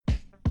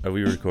Are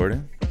we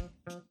recording?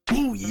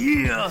 Oh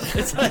yeah!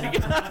 It's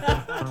like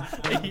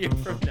a year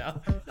from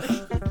now.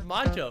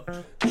 Macho.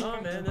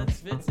 Oh man, that's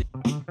Vinci.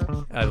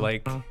 I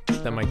like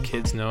that my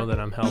kids know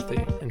that I'm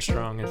healthy and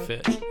strong and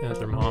fit, and that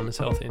their mom is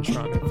healthy and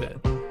strong and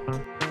fit.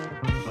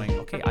 Going,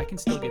 okay, I can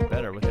still get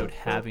better without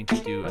having to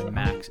do a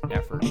max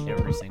effort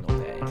every single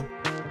day.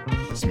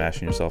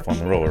 Smashing yourself on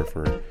the roller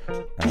for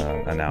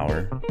an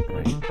hour,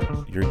 right?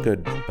 You're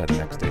good by the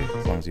next day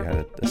as long as you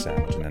had a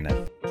sandwich and a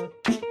nap.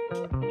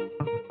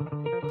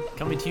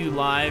 Coming to you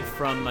live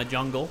from a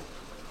jungle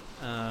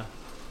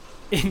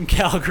in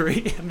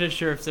Calgary. I'm not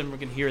sure if someone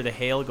can hear the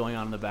hail going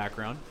on in the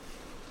background.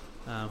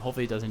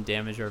 Hopefully it doesn't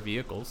damage our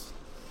vehicles.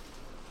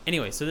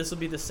 Anyway, so this will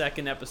be the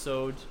second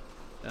episode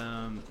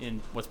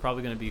in what's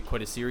probably going to be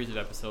quite a series of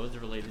episodes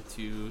related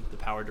to the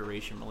power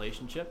duration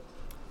relationship.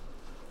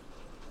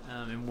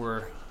 And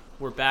we're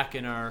back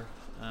in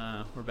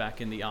we're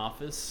back in the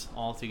office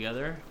all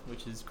together,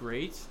 which is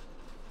great.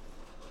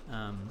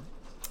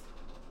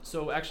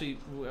 So actually,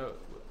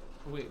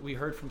 we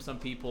heard from some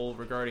people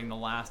regarding the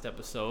last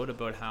episode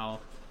about how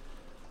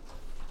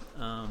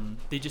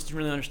they just didn't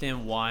really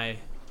understand why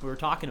we were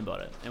talking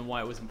about it and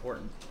why it was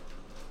important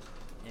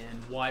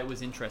and why it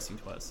was interesting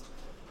to us.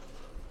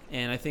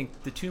 And I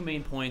think the two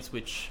main points,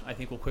 which I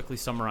think we'll quickly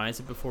summarize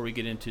it before we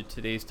get into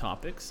today's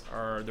topics,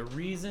 are the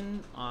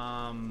reason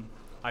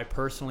I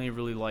personally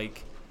really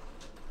like,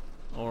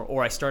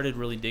 or I started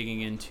really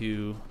digging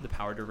into the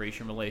power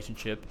duration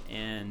relationship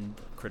and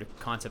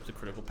concepts of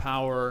critical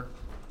power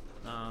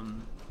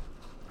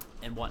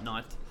and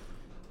whatnot.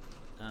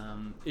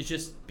 It's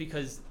just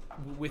because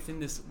within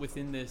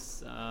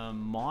this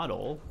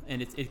model,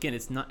 and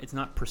it's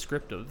not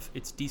prescriptive,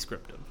 it's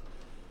descriptive.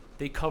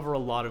 They cover a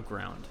lot of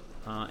ground.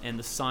 And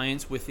the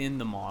science within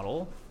the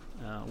model,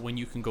 when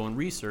you can go and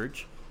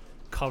research,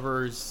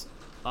 covers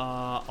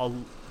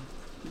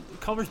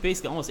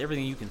basically almost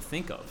everything you can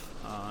think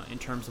of in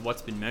terms of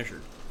what's been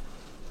measured,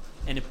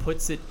 and it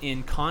puts it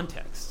in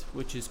context,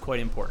 which is quite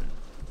important.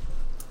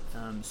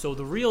 So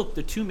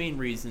the two main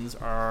reasons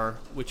are,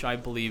 which I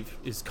believe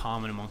is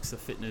common amongst the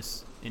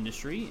fitness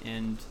industry,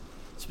 and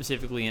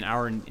specifically in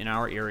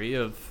our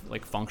area of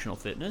like functional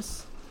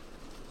fitness,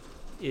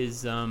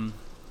 is the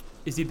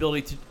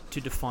ability to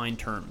define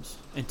terms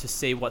and to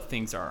say what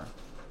things are,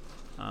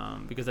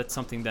 because that's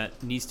something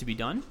that needs to be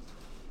done,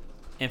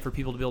 and for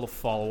people to be able to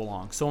follow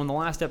along. So in the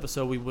last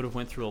episode, we would have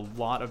went through a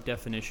lot of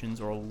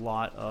definitions or a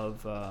lot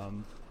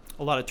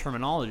of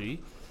terminology,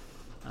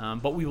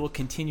 but we will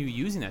continue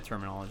using that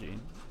terminology,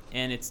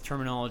 and it's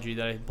terminology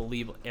that I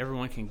believe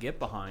everyone can get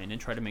behind and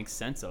try to make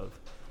sense of,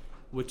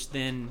 which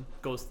then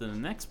goes to the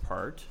next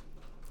part,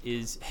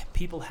 is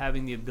people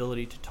having the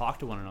ability to talk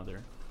to one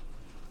another.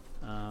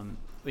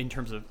 In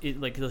terms of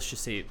it, like, let's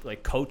just say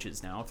like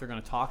coaches now, if they're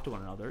going to talk to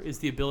one another, is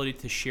the ability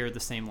to share the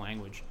same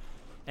language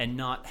and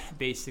not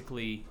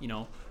basically,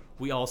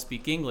 we all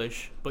speak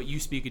English, but you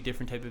speak a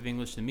different type of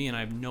English than me, and I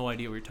have no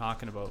idea what you're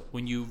talking about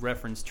when you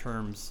reference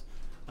terms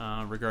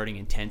regarding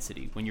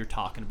intensity, when you're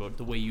talking about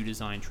the way you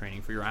design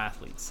training for your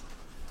athletes.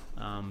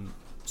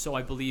 So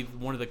I believe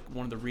one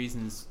of the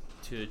reasons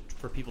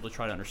for people to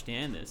try to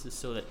understand this is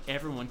so that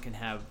everyone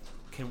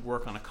can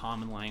work on a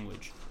common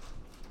language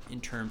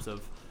in terms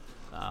of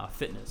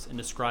fitness and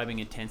describing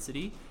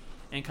intensity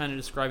and kind of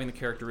describing the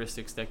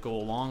characteristics that go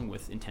along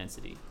with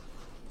intensity.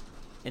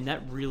 And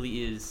that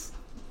really is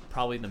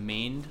probably the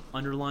main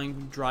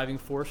underlying driving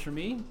force for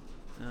me,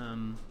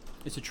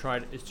 is to try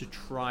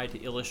to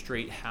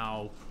illustrate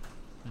how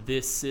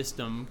this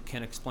system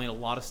can explain a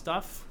lot of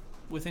stuff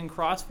within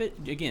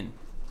CrossFit. Again,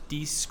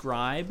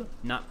 describe,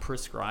 not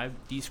prescribe,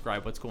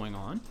 describe what's going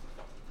on.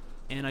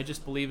 And I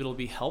just believe it'll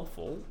be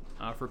helpful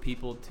for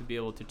people to be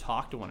able to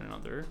talk to one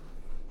another,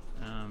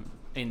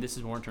 and this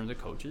is more in terms of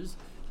coaches,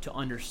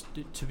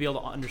 to be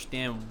able to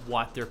understand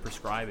what they're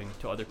prescribing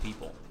to other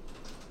people.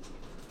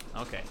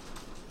 Okay.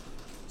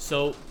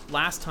 So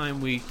last time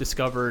we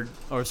discussed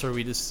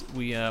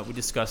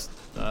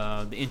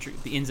the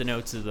ins and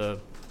outs of the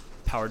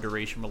power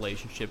duration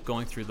relationship,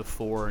 going through the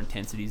 4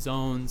 intensity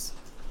zones,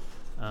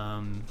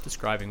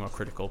 describing what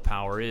critical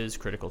power is,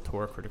 critical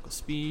torque, critical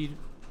speed.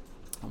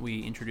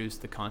 We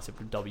introduced the concept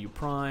of W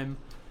prime.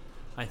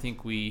 I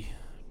think we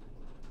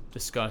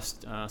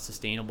discussed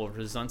sustainable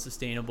versus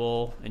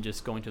unsustainable, and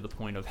just going to the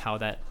point of how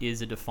that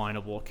is a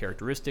definable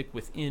characteristic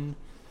within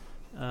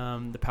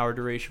the power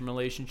duration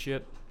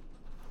relationship.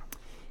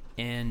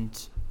 And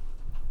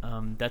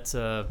that's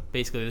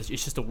basically, it's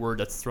just a word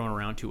that's thrown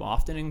around too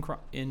often in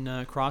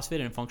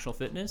CrossFit and functional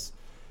fitness,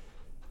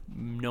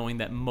 knowing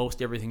that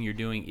most everything you're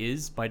doing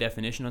is by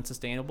definition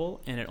unsustainable,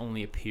 and it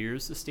only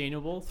appears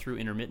sustainable through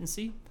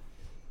intermittency.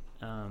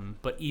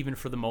 But even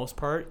for the most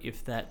part,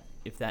 if that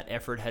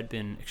effort had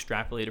been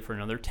extrapolated for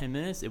another 10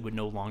 minutes, it would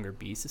no longer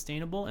be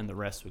sustainable, and the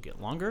rest would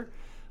get longer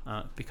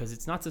because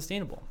it's not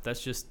sustainable.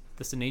 That's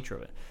the nature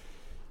of it.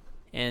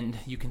 And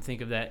you can think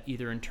of that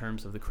either in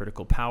terms of the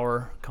critical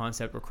power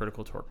concept or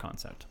critical torque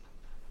concept.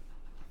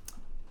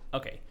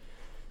 Okay,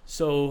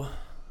 so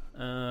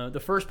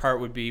the first part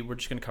would be, we're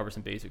just going to cover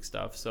some basic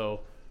stuff.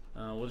 So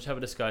we'll just have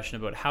a discussion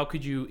about how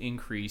could you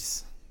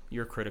increase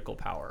your critical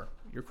power,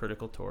 your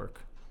critical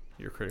torque,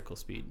 your critical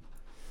speed.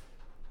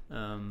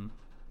 And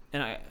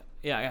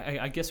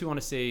I guess we want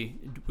to say,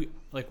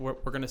 we're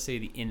going to say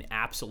in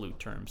absolute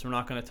terms. We're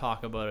not going to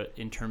talk about it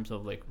in terms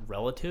of like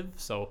relative.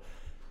 So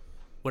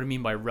what I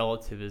mean by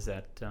relative is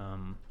that,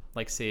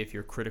 like say if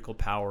your critical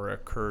power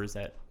occurs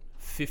at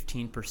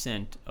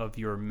 15% of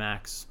your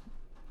max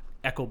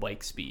echo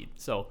bike speed.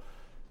 So,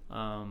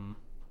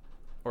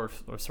 or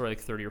sort of like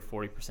 30 or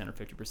 40% or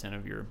 50%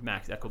 of your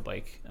max echo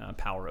bike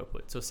power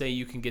output. So say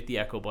you can get the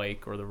echo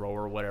bike or the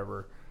rower or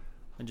whatever,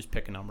 and just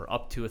pick a number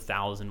up to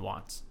 1,000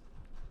 watts.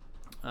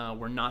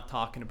 We're not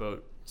talking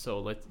about, so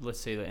let's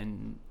say that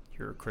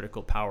your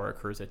critical power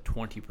occurs at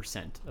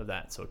 20% of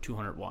that, so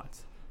 200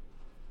 watts.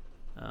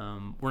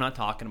 We're not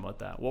talking about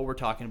that. What we're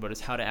talking about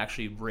is how to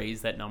actually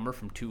raise that number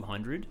from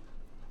 200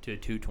 to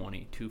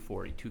 220,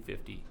 240,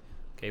 250.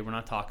 Okay, we're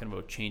not talking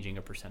about changing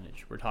a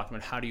percentage. We're talking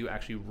about how do you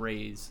actually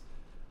raise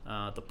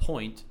the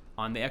point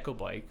on the echo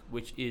bike,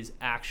 which is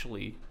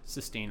actually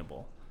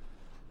sustainable.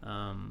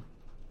 And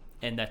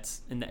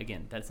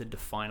again, that's a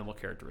definable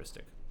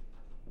characteristic.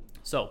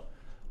 So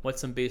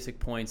what's some basic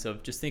points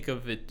of, just think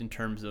of it in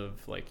terms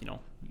of like,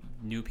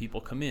 new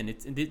people come in.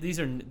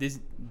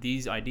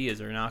 These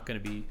ideas are not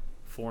going to be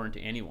foreign to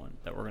anyone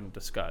that we're going to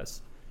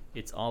discuss.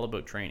 It's all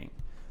about training.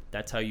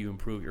 That's how you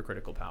improve your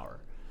critical power.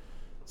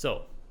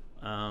 So,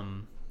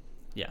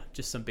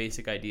 just some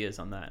basic ideas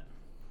on that.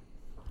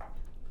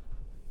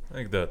 I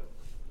think the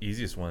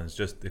easiest one is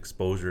just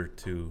exposure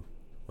to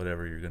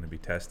whatever you're going to be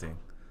testing.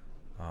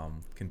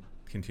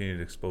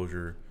 Continued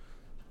exposure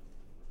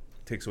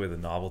takes away the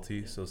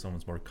novelty, so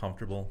someone's more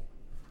comfortable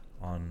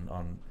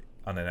on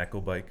an echo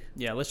bike.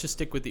 Yeah, let's just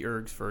stick with the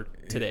ergs for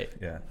today.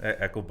 Yeah,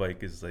 echo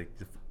bike is like,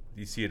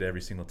 you see it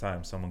every single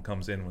time. Someone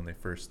comes in when they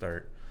first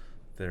start,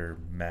 their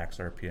max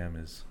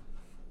RPM is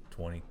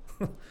 20.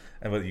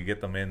 And when you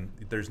get them in,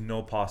 there's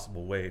no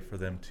possible way for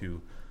them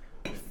to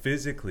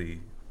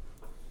physically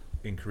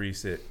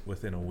increase it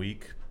within a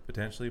week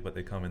potentially, but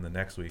they come in the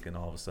next week and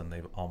all of a sudden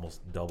they've almost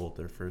doubled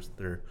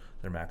their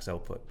max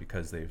output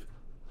because they've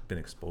been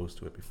exposed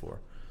to it before.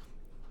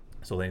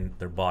 So then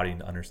their body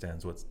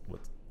understands what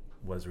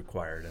was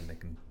required and they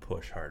can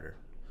push harder.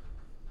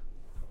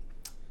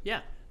 Yeah,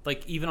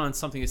 like even on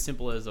something as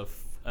simple as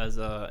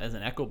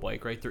an echo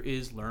bike, right? There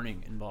is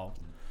learning involved.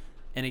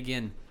 And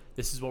again,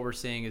 this is what we're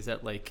saying is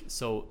that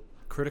so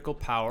critical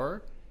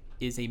power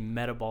is a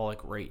metabolic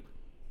rate.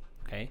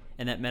 Okay,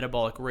 and that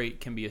metabolic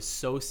rate can be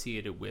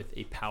associated with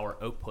a power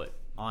output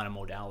on a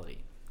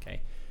modality.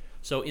 Okay,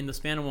 so in the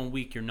span of 1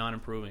 week, you're not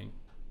improving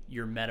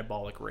your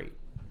metabolic rate,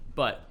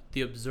 but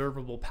the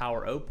observable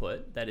power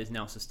output that is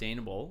now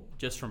sustainable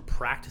just from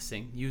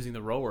practicing using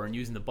the rower and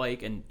using the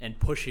bike and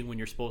pushing when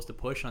you're supposed to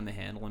push on the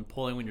handle and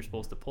pulling when you're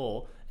supposed to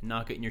pull and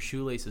not getting your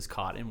shoelaces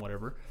caught in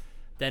whatever,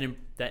 that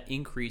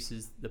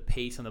increases the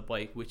pace on the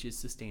bike, which is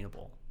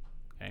sustainable.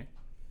 Okay.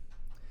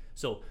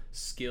 So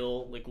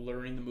skill, like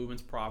learning the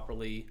movements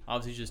properly,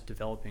 obviously just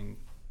developing,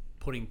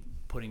 putting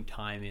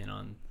time in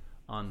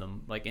on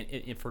them,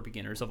 like for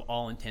beginners of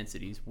all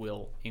intensities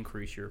will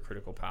increase your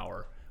critical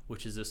power,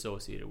 which is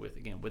associated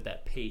with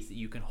that pace that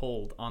you can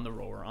hold on the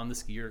rower, on the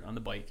skier, on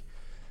the bike,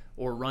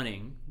 or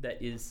running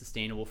that is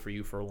sustainable for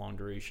you for a long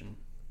duration.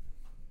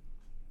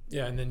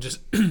 Yeah, and then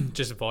just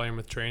volume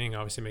with training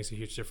obviously makes a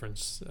huge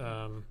difference.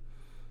 And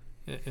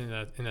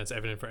that's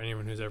evident for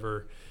anyone who's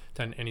ever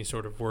done any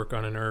sort of work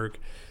on an erg.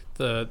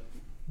 The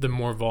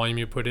more volume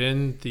you put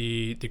in,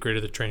 the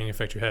greater the training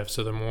effect you have.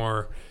 So the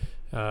more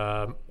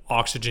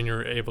oxygen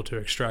you're able to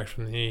extract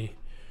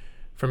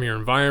from your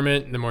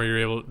environment, the more you're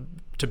able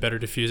to better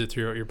diffuse it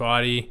throughout your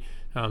body.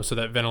 So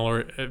that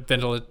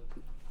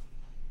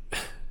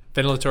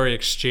ventilatory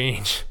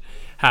exchange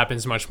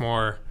happens much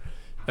more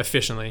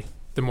efficiently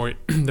the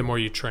more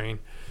you train.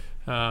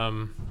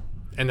 And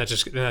that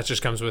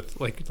just comes with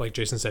like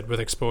Jason said,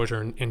 with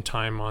exposure and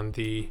time on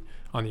the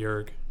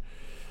erg.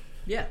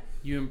 Yeah,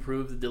 you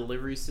improve the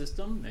delivery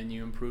system and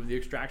you improve the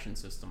extraction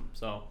system.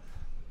 So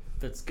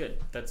that's good.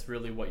 That's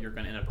really what you're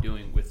going to end up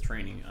doing with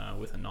training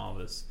with a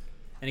novice.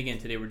 And again,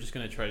 today we're just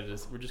going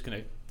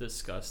to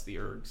discuss the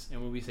ergs.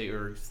 And when we say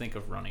ergs, think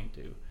of running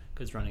too,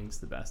 because running's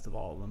the best of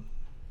all of them.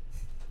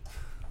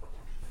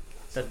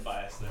 That's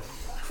bias there.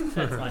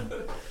 That's fine.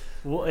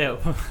 We'll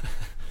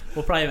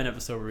probably have an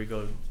episode where we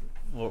go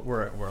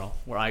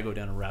where I go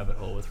down a rabbit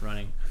hole with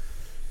running.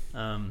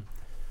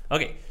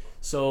 Okay,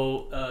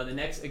 so the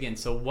next again.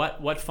 So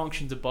what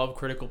functions above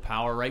critical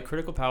power? Right,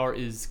 critical power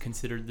is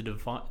considered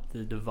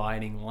the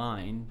dividing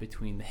line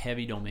between the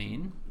heavy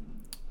domain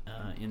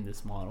in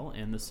this model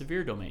and the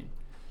severe domain.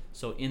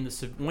 So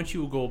once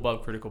you go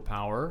above critical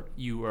power,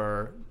 you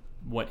are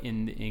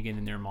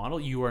in their model,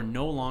 you are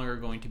no longer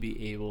going to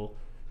be able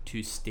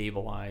to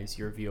stabilize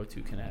your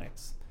VO2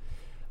 kinetics.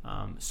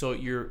 So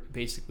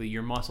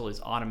your muscle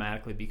is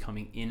automatically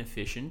becoming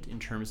inefficient in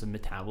terms of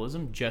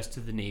metabolism, just to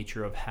the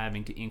nature of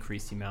having to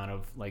increase the amount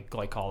of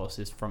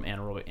glycolysis from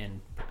anaerobic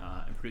and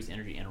produce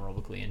energy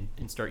anaerobically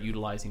and start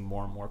utilizing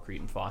more and more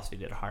creatine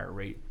phosphate at a higher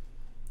rate.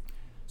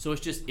 So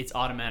it's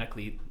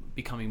automatically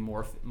becoming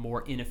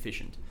more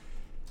inefficient,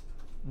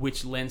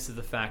 which lends to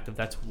the fact that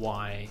that's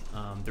why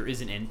there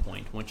is an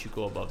endpoint once you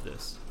go above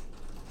this.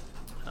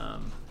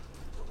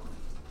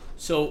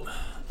 So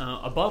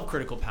above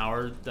critical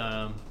power,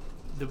 the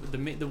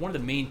one of the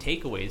main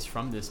takeaways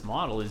from this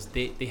model is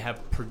they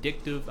have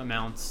predictive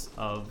amounts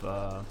of.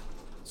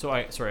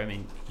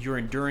 Your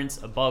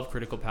endurance above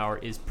critical power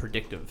is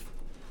predictive,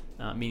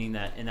 meaning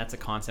that, and that's a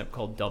concept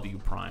called W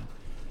prime.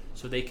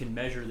 So they can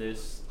measure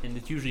this, and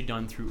it's usually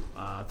done through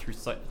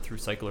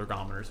cycle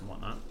ergometers and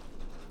whatnot.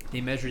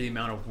 They measure the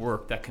amount of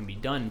work that can be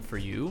done for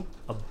you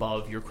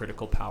above your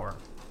critical power.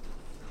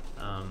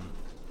 And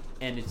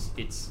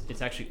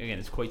it's actually, again,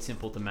 it's quite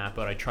simple to map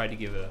out. I tried to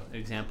give an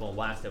example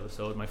last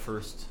episode. My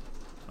first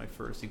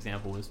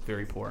example was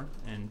very poor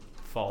and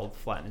fall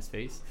flat in his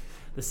face.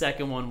 The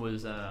second one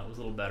was a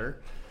little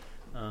better,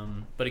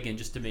 but again,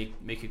 just to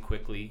make it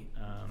quickly.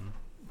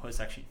 It's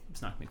not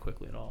going to be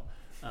quickly at all.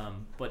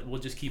 But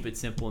we'll just keep it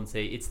simple and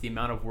say it's the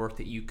amount of work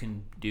that you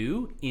can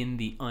do in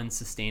the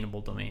unsustainable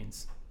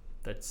domains.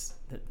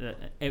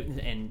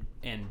 And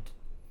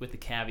with the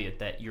caveat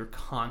that you're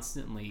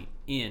constantly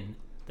in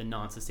the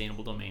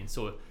non-sustainable domain.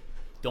 So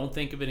don't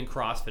think of it in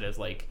CrossFit as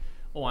like,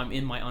 oh, I'm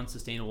in my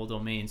unsustainable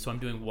domain, so I'm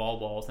doing wall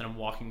balls and I'm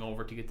walking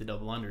over to get the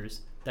double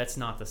unders. That's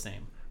not the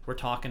same. We're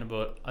talking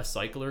about a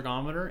cycle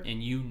ergometer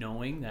and you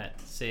knowing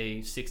that,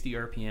 say, 60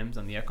 RPMs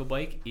on the Echo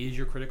Bike is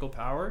your critical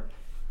power,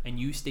 and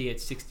you stay at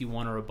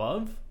 61 or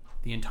above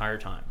the entire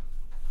time.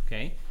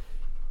 Okay?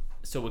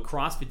 So with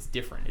CrossFit, it's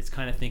different. It's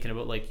kind of thinking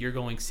about like you're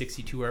going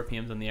 62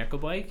 RPMs on the Echo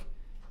Bike,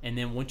 and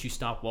then once you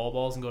stop wall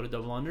balls and go to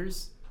double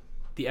unders,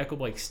 the Echo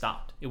Bike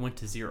stopped. It went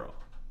to 0.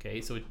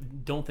 Okay? So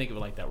don't think of it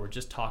like that. We're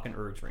just talking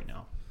ergs right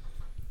now.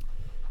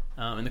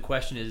 And the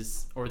question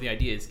is, or the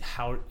idea is,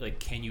 how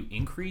can you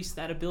increase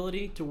that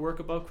ability to work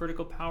above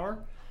critical power?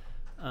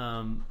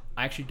 I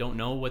actually don't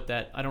know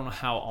I don't know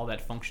how all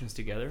that functions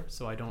together,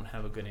 so I don't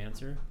have a good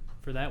answer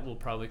for that. We'll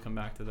probably come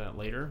back to that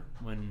later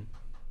when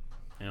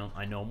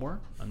I know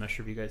more. I'm not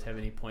sure if you guys have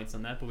any points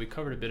on that, but we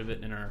covered a bit of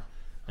it in our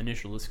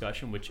initial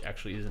discussion, which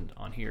actually isn't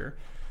on here.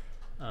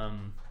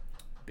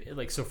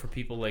 So for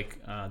people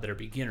that are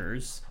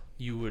beginners,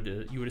 you would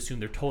assume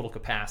their total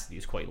capacity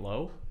is quite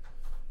low.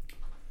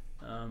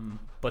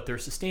 But their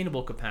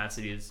sustainable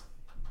capacity is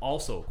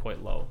also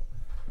quite low.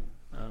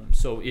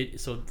 So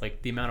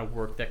the amount of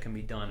work that can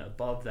be done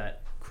above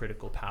that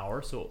critical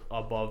power, so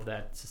above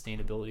that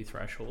sustainability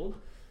threshold,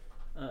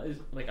 is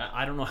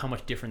I don't know how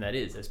much different that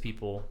is as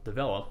people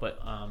develop,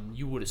 but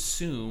you would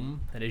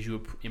assume that as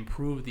you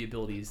improve the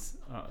abilities,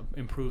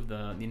 improve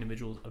the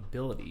individual's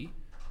ability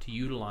to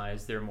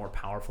utilize their more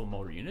powerful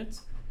motor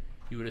units,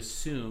 you would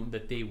assume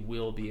that they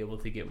will be able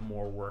to get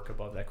more work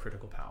above that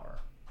critical power.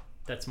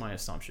 That's my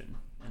assumption,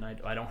 and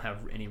I don't have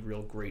any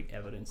real great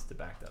evidence to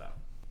back that up.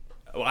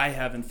 Well, I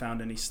haven't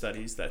found any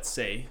studies that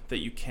say that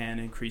you can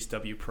increase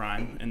W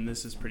prime, and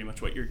this is pretty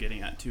much what you're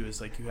getting at too, is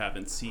like you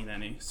haven't seen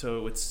any.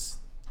 So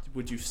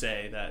would you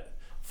say that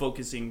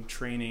focusing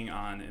training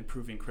on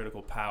improving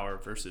critical power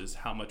versus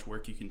how much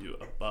work you can do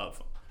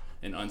above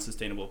an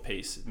unsustainable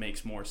pace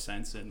makes more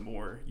sense and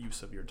more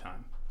use of your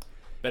time,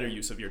 better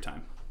use of your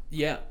time?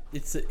 Yeah,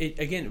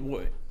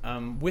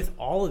 with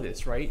all of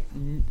this, right?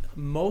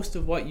 Most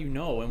of what you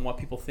know and what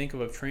people think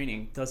of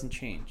training doesn't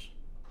change.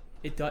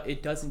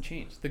 It doesn't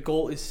change. The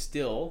goal is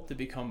still to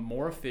become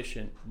more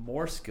efficient,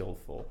 more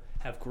skillful,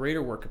 have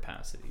greater work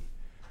capacity.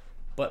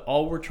 But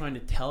all we're trying to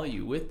tell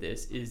you with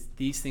this is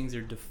these things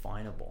are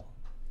definable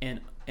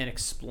and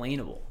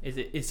explainable.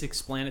 It's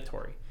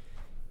explanatory.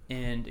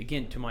 And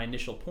again, to my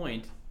initial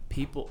point,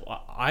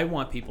 I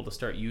want people to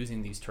start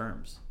using these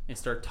terms and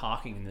start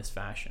talking in this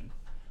fashion.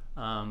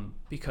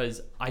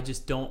 Because I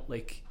just don't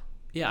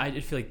I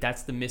just feel like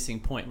that's the missing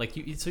point. I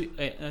think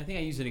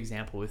I used an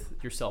example with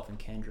yourself and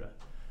Kendra.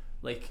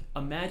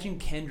 Imagine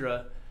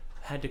Kendra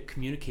had to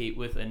communicate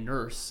with a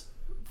nurse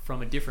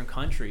from a different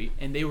country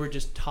and they were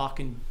just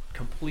talking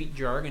complete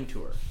jargon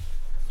to her.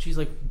 She's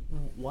like,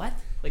 what?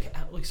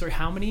 Sorry,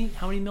 how many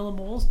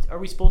millimoles are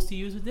we supposed to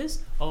use with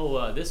this?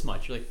 Oh, this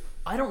much. You're like,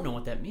 I don't know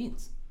what that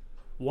means.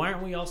 Why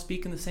aren't we all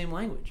speaking the same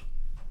language?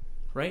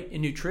 Right?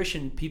 In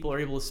nutrition, people are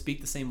able to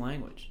speak the same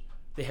language.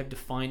 They have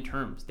defined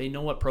terms. They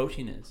know what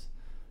protein is.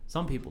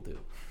 Some people do.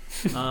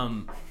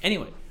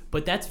 Anyway,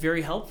 but that's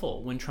very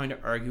helpful when trying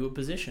to argue a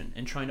position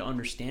and trying to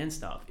understand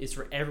stuff. It's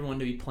for everyone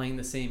to be playing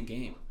the same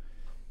game.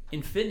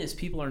 In fitness,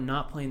 people are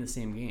not playing the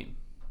same game.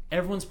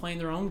 Everyone's playing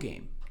their own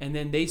game. And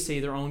then they say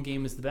their own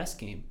game is the best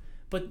game.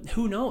 But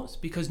who knows?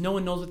 Because no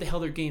one knows what the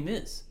hell their game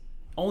is.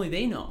 Only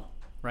they know,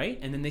 right?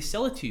 And then they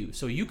sell it to you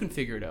so you can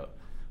figure it out.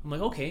 I'm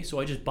like, okay, so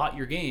I just bought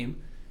your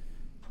game.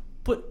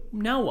 But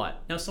now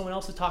what? Now someone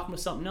else is talking about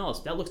something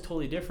else. That looks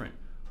totally different.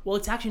 Well,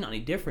 it's actually not any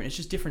different. It's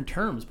just different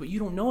terms. But you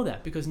don't know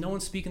that because no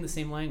one's speaking the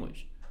same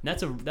language. And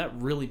that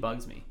really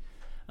bugs me.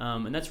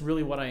 And that's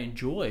really what I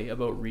enjoy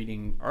about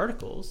reading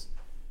articles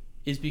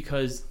is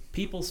because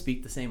people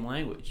speak the same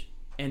language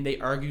and they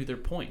argue their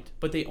point.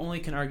 But they only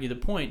can argue the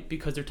point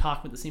because they're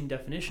talking about the same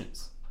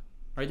definitions.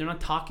 Right? They're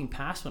not talking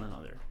past one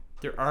another.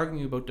 They're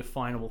arguing about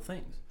definable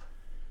things,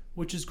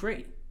 which is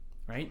great,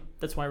 right?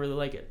 That's why I really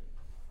like it.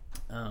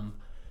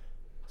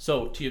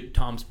 So to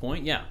Tom's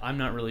point, yeah, I'm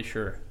not really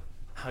sure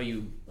how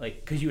you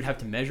because you would have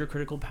to measure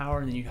critical power,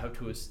 and then you have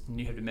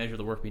to measure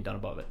the work being done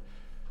above it.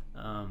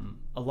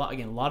 A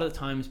lot of the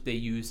times they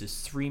use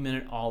this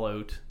 3-minute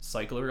all-out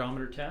cycle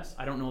ergometer test.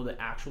 I don't know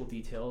the actual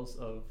details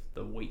of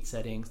the weight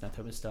settings, that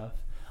type of stuff.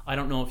 I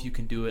don't know if you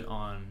can do it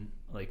on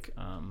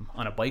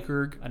on a bike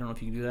erg. I don't know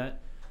if you can do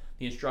that.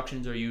 The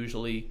instructions are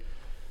usually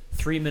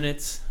 3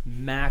 minutes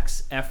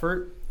max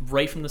effort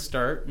right from the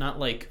start,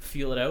 not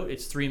feel it out.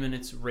 It's 3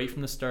 minutes right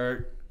from the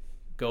start,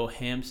 go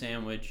ham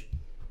sandwich,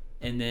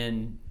 and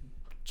then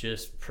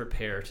just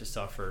prepare to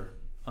suffer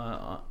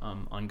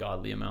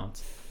ungodly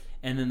amounts.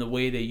 And then the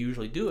way they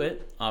usually do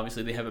it,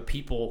 obviously they have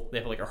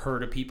a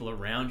herd of people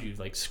around you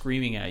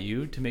screaming at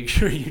you to make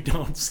sure you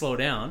don't slow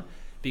down,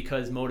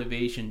 because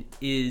motivation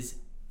is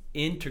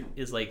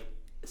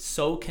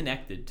so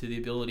connected to the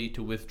ability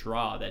to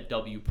withdraw that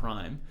W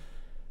prime.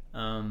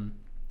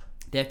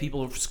 They have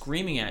people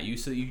screaming at you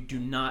so that you do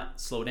not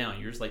slow down.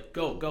 You're just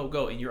go, go,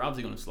 go, and you're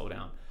obviously going to slow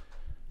down.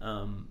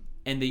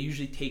 And they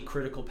usually take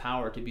critical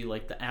power to be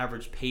the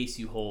average pace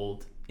you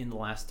hold in the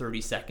last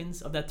 30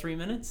 seconds of that 3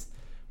 minutes,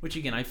 which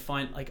again, I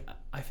find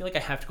I feel like I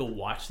have to go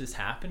watch this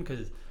happen,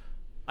 because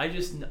I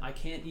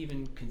can't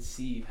even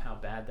conceive how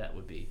bad that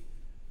would be.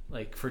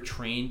 For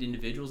trained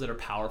individuals that are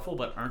powerful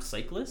but aren't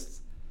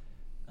cyclists,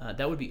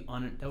 that would be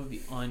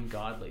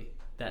ungodly,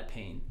 that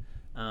pain.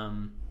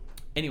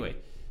 Anyway,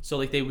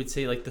 so they would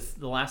say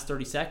the last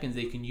 30 seconds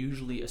they can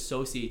usually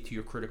associate to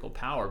your critical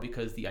power,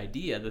 because the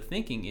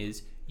thinking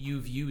is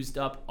you've used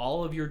up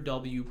all of your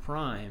W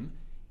prime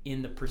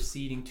in the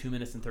preceding 2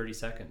 minutes and 30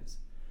 seconds.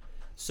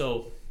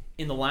 So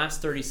in the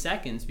last 30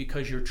 seconds,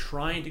 because you're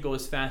trying to go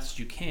as fast as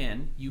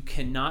you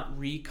cannot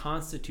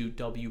reconstitute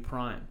W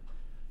prime.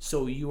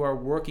 So you are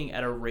working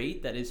at a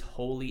rate that is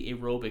wholly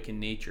aerobic in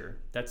nature.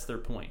 That's their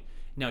point.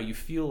 Now you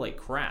feel like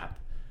crap,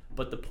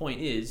 but the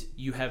point is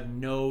you have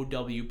no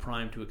W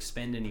prime to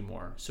expend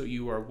anymore. So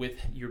you're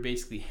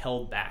basically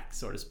held back,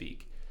 so to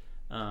speak.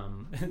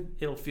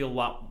 It'll feel a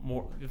lot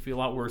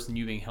worse than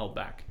you being held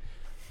back.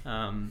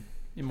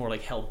 More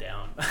held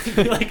down.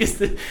 It's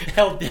the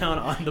held down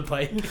on the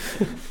bike.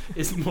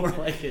 It's more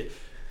like it.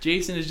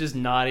 Jason is just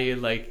naughty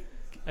and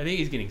I think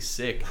he's getting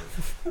sick.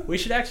 We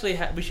should actually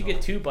we should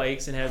get 2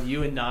 bikes and have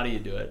you and Nadia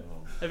do it.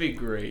 That'd be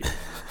great.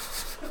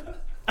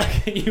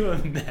 Can you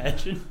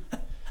imagine?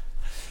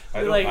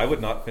 I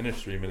would not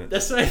finish 3 minutes.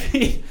 That's what I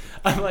mean.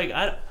 I'm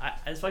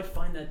I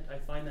find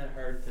that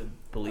hard to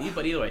believe.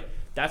 But either way,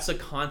 that's a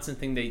constant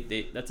thing.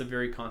 That's a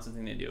very constant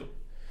thing they do.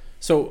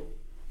 So,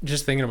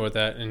 just thinking about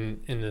that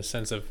in the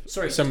sense of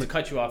to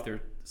cut you off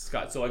there,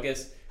 Scott. So I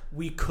guess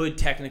we could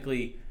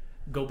technically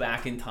go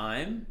back in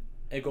time.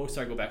 Go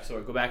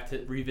back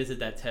to revisit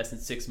that test in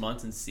 6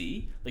 months and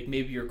see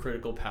maybe your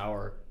critical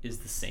power is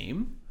the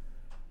same,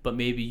 but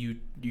maybe you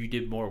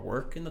did more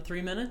work in the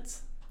 3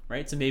 minutes,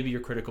 right? So maybe your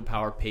critical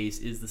power pace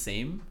is the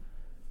same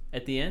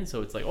at the end.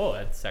 So it's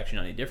that's actually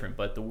not any different,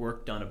 but the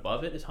work done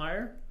above it is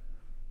higher.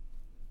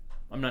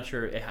 I'm not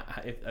sure if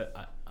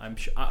I'm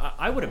sure.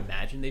 I would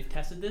imagine they've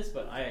tested this,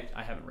 but I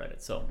haven't read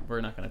it, so we're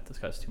not going to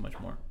discuss too much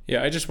more.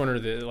 Yeah, I just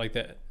wondered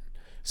that.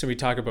 So we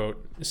talk about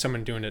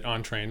someone doing it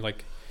on train,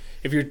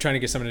 if you're trying to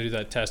get someone to do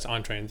that test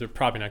on train, they're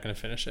probably not going to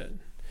finish it.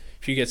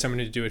 If you get someone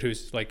to do it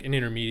who's an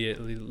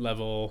intermediate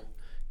level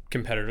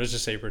competitor, let's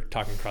just say we're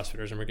talking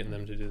CrossFitters and we're getting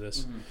them to do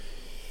this,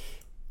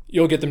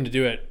 you'll get them to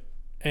do it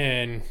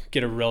and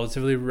get a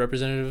relatively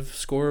representative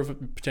score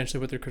of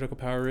potentially what their critical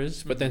power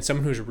is. But then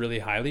someone who's really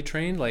highly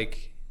trained,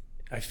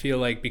 I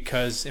feel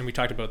because, and we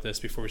talked about this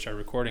before we started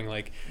recording,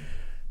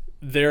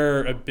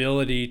 their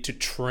ability to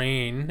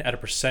train at a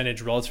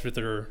percentage relative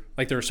to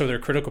their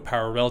critical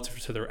power relative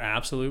to their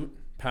absolute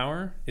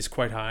power is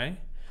quite high.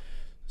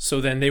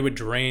 So then they would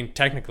drain,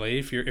 technically,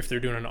 if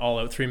they're doing an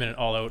all-out 3-minute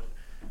all-out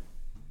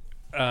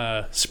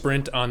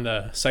sprint on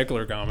the cycle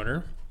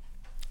ergometer,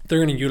 they're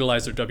going to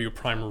utilize their W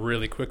prime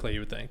really quickly,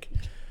 you would think.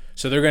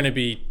 So they're going to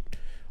be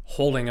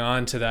holding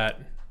on to that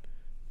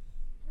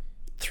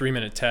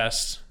 3-minute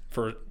test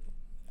for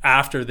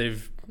after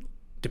they've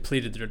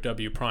depleted their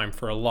W prime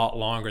for a lot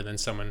longer than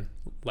someone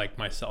like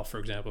myself, for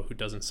example, who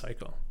doesn't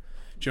cycle.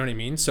 Do you know what I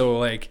mean?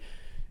 So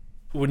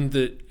wouldn't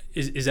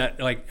is that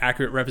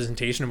accurate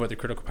representation of what the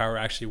critical power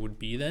actually would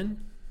be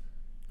then?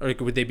 Or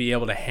would they be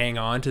able to hang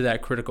on to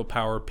that critical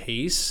power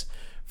pace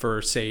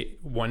for say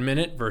 1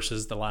 minute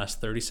versus the last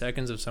 30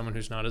 seconds of someone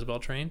who's not as well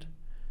trained?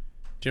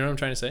 Do you know what I'm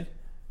trying to say?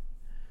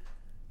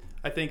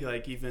 I think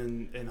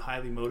even in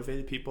highly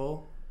motivated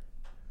people,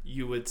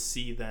 you would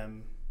see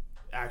them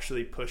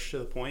actually push to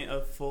the point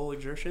of full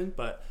exertion,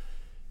 but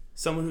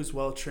someone who's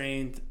well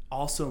trained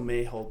also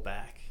may hold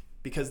back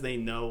because they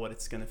know what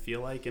it's going to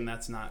feel like, and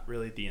that's not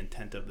really the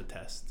intent of the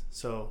test.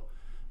 So,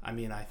 I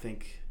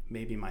think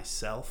maybe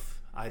myself,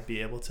 I'd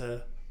be able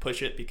to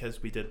push it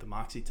because we did the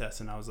Moxie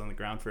test and I was on the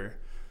ground for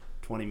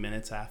 20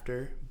 minutes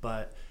after.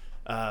 But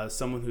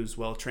someone who's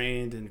well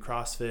trained in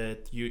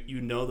CrossFit,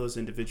 you know those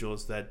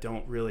individuals that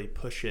don't really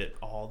push it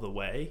all the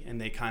way and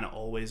they kind of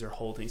always are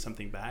holding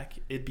something back.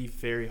 It'd be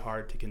very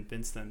hard to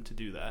convince them to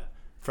do that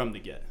from the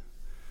get.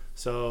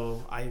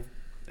 So I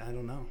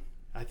don't know.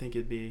 I think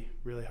it'd be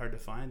really hard to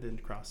find in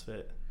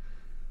CrossFit.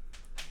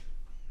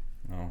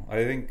 No,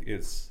 I think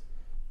it's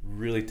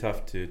really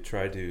tough to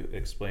try to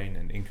explain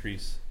an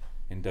increase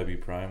in W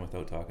prime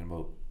without talking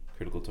about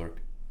critical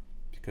torque,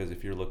 because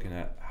if you're looking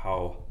at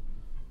how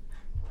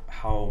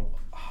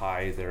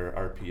high their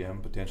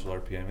potential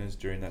RPM is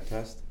during that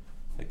test,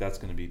 like that's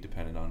going to be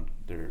dependent on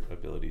their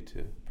ability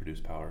to produce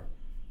power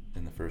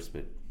in the first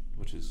bit,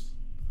 which is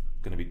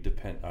going to be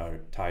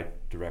tied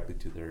directly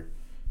to their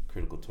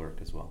critical torque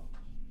as well.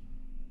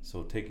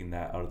 So taking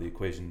that out of the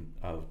equation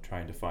of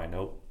trying to find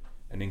out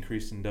an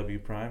increase in W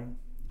prime,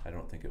 I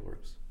don't think it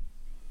works.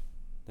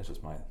 That's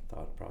just my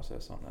thought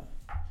process on that.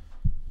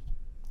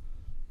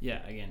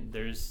 Yeah, again,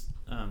 there's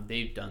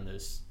they've done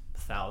this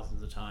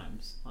thousands of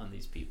times on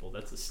these people.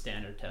 That's a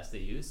standard test they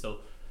use.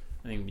 So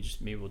I think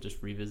maybe we'll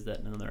just revisit that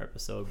in another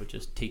episode, but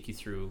just take you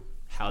through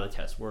how the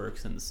test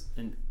works.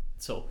 And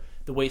so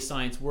the way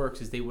science works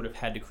is they would have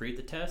had to create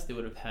the test, they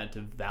would have had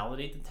to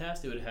validate the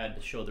test, they would have had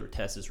to show their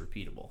test is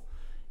repeatable.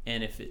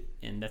 And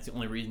that's the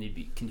only reason they'd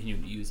be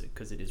continuing to use it,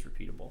 because it is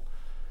repeatable.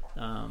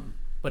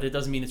 But it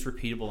doesn't mean it's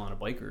repeatable on a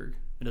bike erg.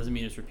 It doesn't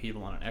mean it's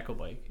repeatable on an echo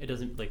bike. It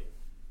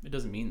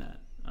doesn't mean that.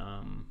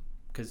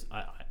 Because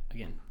I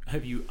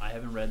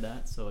haven't read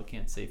that, so I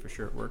can't say for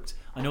sure it works.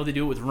 I know they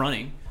do it with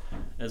running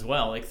as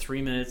well, like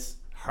 3 minutes,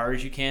 hard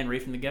as you can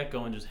right from the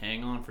get-go, and just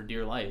hang on for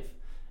dear life.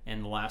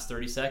 And the last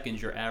 30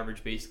 seconds, your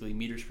average basically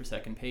meters per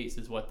second pace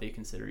is what they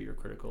consider your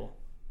critical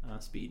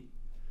speed.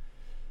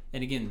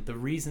 And again, the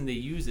reason they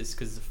use this is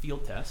because it's a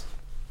field test.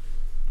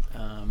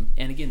 And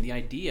again, the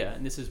idea,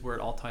 and this is where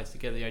it all ties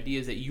together, the idea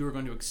is that you are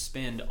going to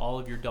expend all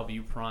of your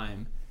W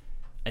prime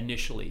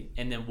initially,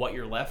 and then what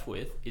you're left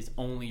with is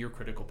only your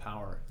critical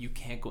power. You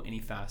can't go any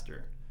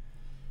faster,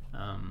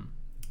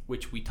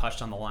 which we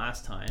touched on the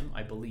last time,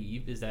 I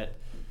believe, is that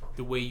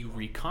the way you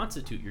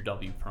reconstitute your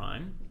W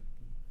prime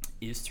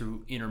is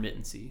through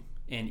intermittency,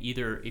 and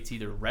it's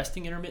either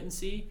resting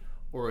intermittency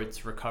or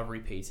it's recovery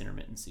pace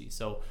intermittency.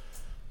 So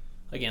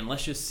again,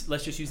 let's just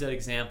use that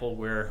example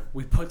where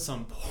we put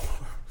some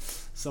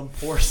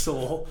poor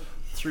soul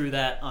through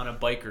that on a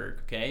bike erg,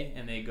 okay,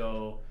 and they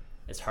go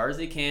as hard as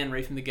they can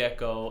right from the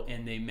get-go,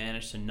 and they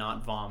manage to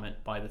not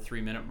vomit by the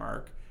 3-minute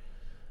mark.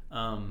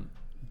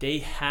 They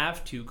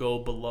have to go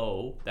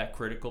below that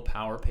critical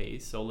power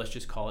pace, so let's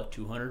just call it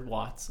 200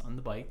 watts on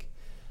the bike.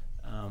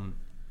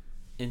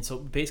 And so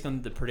based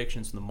on the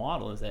predictions from the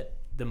model is that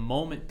the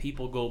moment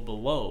people go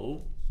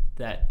below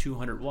that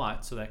 200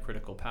 watts, so that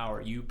critical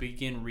power, you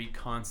begin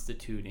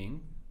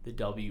reconstituting the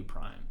W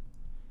prime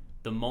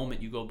the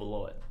moment you go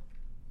below it.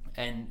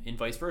 And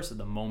vice versa,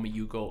 the moment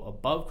you go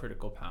above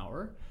critical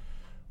power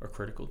or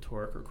critical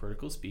torque or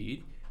critical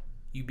speed,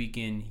 you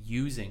begin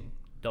using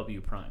W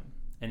prime.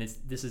 And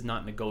this is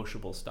not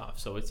negotiable stuff.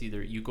 So it's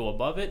either you go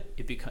above it,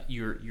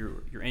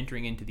 you're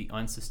entering into the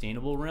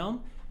unsustainable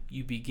realm,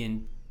 you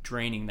begin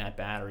draining that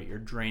battery or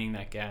draining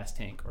that gas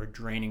tank or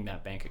draining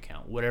that bank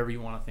account, whatever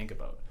you want to think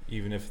about.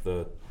 Even if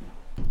the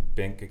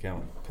bank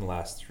account can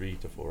last 3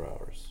 to 4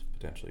 hours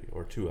potentially,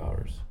 or 2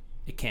 hours.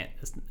 It can't.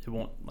 It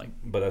won't, like.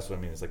 But that's what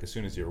I mean. It's like as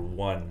soon as you're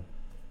 1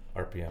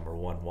 RPM or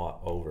 1 watt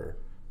over,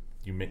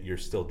 you're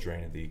still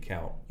draining the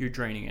account. You're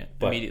draining it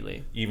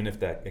immediately. Even if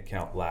that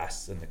account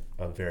lasts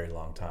a very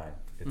long time,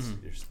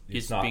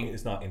 it's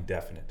not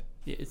indefinite.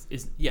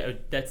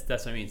 That's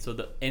what I mean.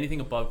 So anything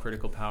above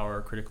critical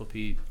power, critical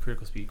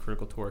speed,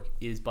 critical torque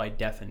is by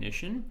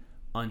definition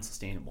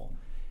unsustainable.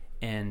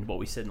 And what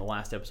we said in the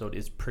last episode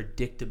is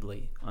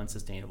predictably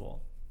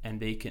unsustainable. And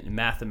they can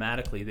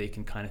mathematically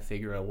kind of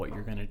figure out what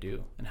you're going to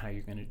do and how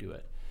you're going to do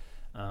it.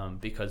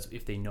 Because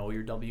if they know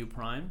your W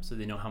prime, so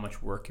they know how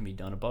much work can be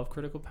done above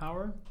critical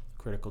power,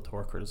 critical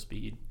torque, critical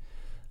speed,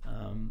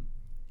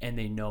 and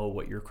they know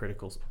what your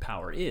critical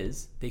power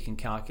is, they can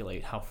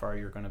calculate how far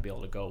you're going to be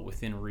able to go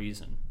within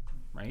reason,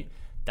 right?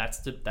 That's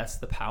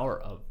the power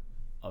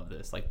of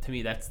this. Like, to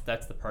me, that's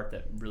the part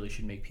that really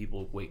should make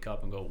people wake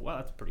up and go, wow,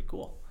 that's pretty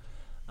cool.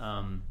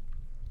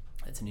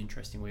 That's an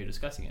interesting way of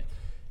discussing it.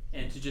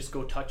 And to just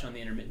go touch on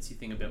the intermittency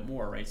thing a bit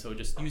more, right? So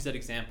just use that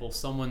example.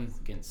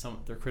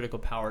 Their critical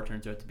power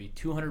turns out to be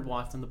 200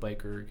 watts on the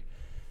bike erg.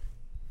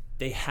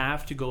 They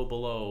have to go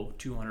below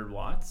 200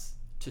 watts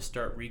to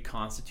start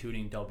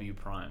reconstituting W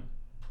prime,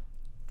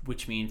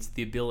 which means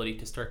the ability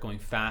to start going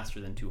faster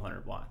than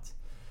 200 watts.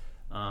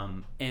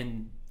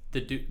 And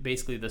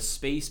basically the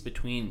space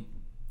between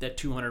that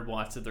 200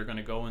 watts that they're going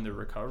to go in their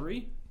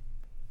recovery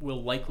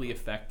will likely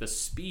affect the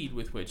speed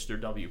with which their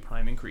W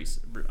prime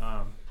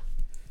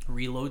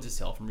reloads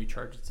itself and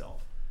recharges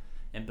itself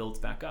and builds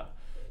back up.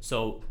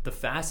 So the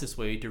fastest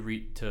way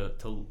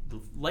the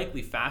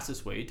likely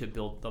fastest way to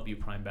build W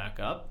prime back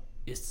up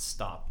is to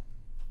stop,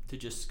 to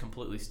just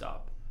completely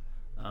stop,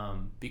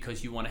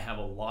 because you want to have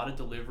a lot of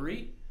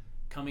delivery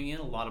coming in,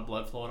 a lot of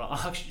blood flow to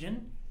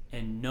oxygen,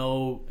 and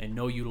no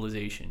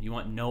utilization. You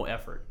want no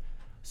effort.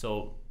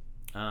 So,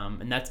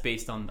 and that's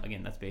based on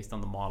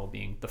the model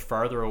being the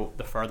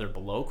farther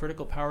below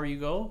critical power you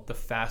go, the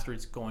faster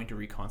it's going to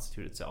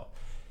reconstitute itself.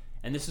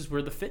 And this is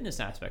where the fitness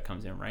aspect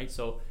comes in, right?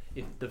 So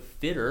if the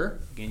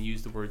fitter, again,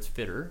 use the words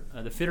fitter,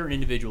 the fitter an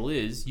individual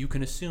is, you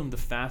can assume the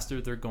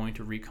faster they're going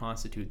to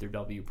reconstitute their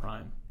W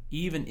prime.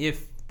 Even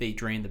if they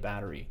drain the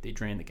battery, they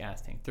drain the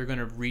gas tank, they're going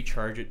to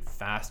recharge it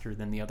faster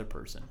than the other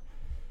person.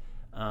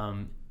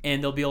 And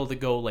they'll be able to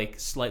go like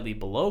slightly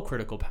below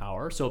critical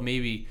power. So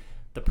maybe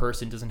the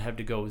person doesn't have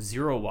to go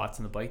 0 watts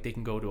on the bike, they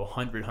can go to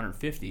 100,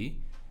 150.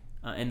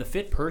 And the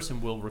fit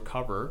person will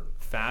recover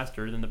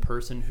faster than the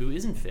person who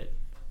isn't fit.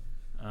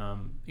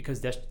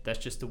 Because that's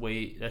just the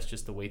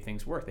way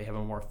things work. They have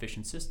a more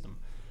efficient system.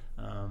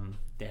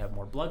 They have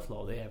more blood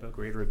flow. They have a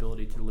greater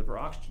ability to deliver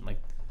oxygen.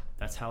 Like,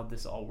 that's how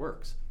this all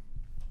works.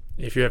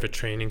 If you have a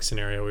training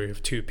scenario where you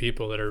have two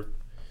people that are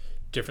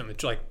differently,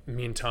 like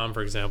me and Tom,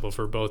 for example, if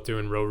we're both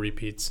doing row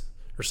repeats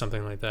or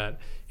something like that,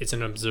 it's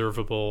an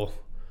observable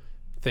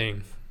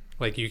thing.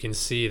 Like, you can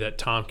see that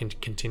Tom can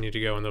continue to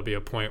go, and there'll be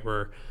a point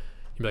where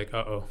you'll be like,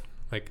 uh-oh,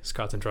 like,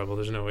 Scott's in trouble.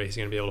 There's no way he's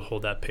going to be able to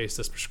hold that pace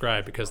that's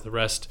prescribed, because the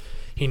rest,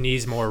 he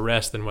needs more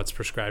rest than what's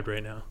prescribed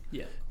right now.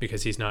 Yeah.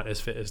 Because he's not as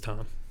fit as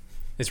Tom.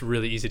 It's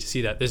really easy to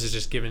see that. This is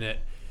just giving it,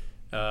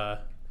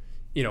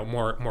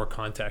 more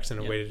context and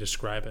a way to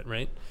describe it,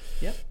 right?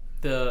 Yep.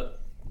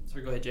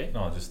 Sorry, go ahead, Jay.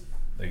 No, just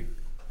like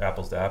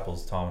apples to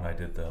apples. Tom and I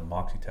did the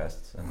Moxie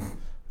tests, and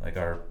like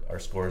our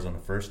scores on the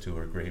first two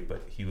were great,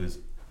 but he was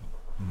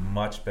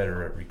much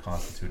better at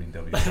reconstituting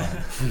W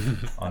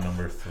prime on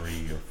number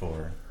 3 or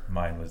 4.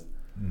 Mine was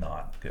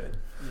not good.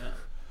 Yeah.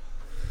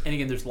 And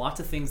again, there's lots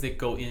of things that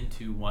go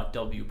into what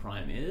W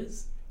prime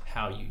is,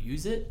 how you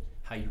use it,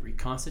 how you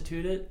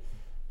reconstitute it,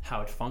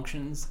 how it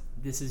functions.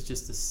 This is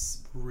just a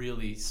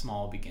really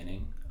small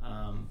beginning,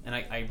 and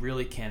I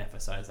really can't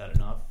emphasize that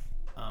enough.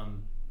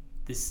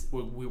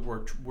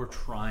 We're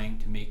trying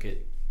to make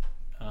it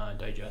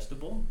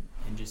digestible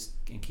and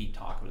keep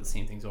talking about the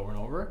same things over and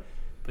over,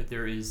 but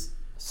there's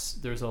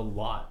a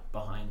lot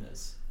behind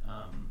this,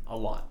 a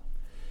lot.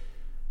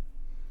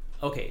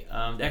 Okay,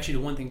 actually,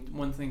 the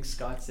one thing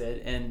Scott said,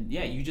 and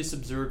yeah, you just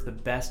observed the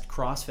best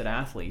CrossFit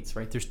athletes,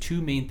 right? There's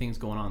two main things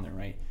going on there,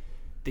 right?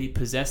 They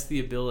possess the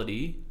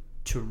ability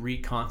to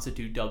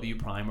reconstitute W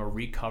prime or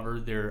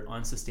recover their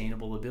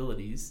unsustainable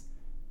abilities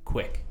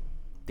quick.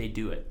 They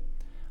do it.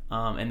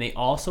 And they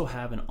also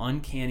have an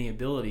uncanny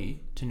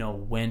ability to know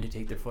when to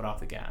take their foot off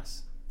the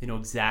gas. They know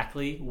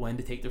exactly when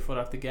to take their foot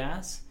off the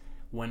gas,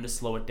 when to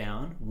slow it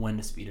down, when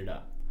to speed it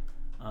up.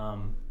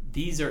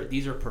 These are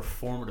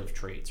performative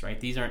traits, right?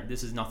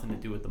 This is nothing to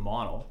do with the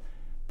model,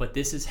 but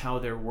this is how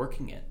they're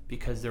working it,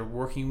 because they're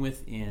working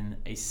within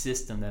a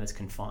system that is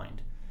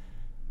confined.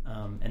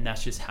 And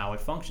that's just how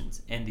it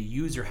functions. And the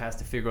user has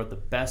to figure out the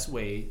best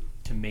way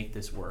to make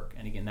this work.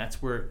 And again,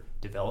 that's where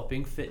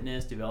developing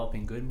fitness,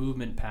 developing good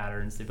movement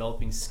patterns,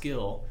 developing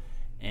skill,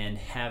 and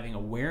having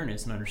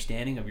awareness and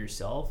understanding of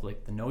yourself,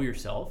 like the know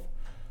yourself,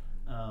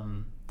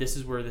 this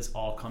is where this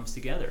all comes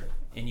together.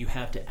 And you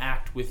have to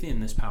act within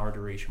this power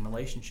duration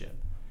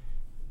relationship.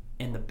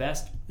 And the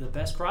best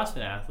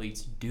CrossFit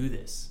athletes do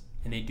this.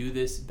 And they do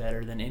this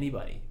better than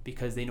anybody,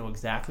 because they know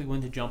exactly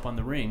when to jump on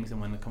the rings and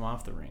when to come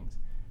off the rings.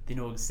 They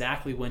know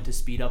exactly when to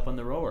speed up on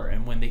the rower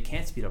and when they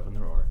can't speed up on the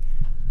rower.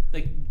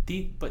 But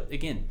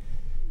again,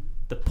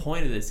 the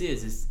point of this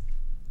is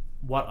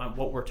what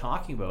we're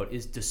talking about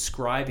is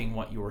describing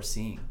what you're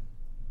seeing.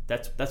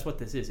 That's what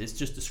this is. It's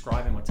just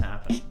describing what's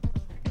happening.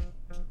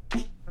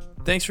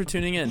 Thanks for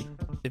tuning in.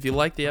 If you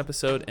like the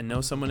episode and know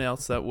someone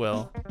else that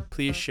will,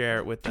 please share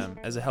it with them,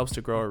 as it helps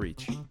to grow our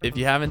reach. If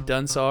you haven't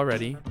done so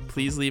already,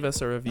 please leave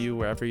us a review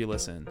wherever you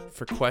listen.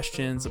 For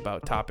questions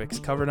about topics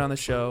covered on the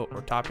show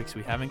or topics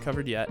we haven't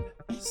covered yet,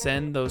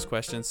 send those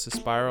questions to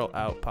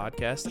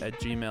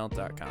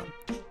spiraloutpodcast@gmail.com.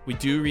 We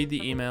do read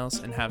the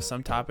emails and have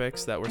some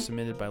topics that were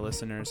submitted by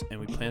listeners, and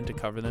we plan to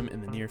cover them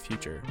in the near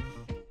future.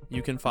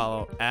 You can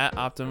follow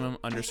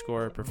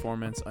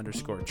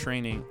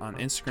 @optimum_performance_training on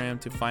Instagram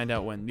to find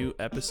out when new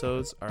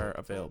episodes are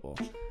available.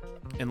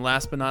 And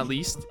last but not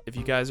least, if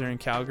you guys are in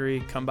Calgary,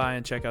 come by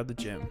and check out the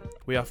gym.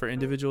 We offer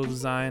individual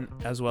design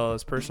as well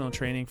as personal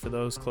training for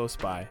those close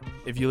by.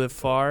 If you live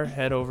far,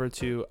 head over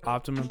to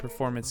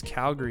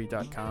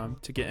OptimumPerformanceCalgary.com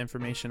to get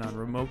information on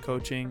remote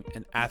coaching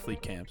and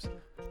athlete camps.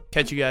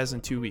 Catch you guys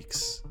in 2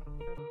 weeks.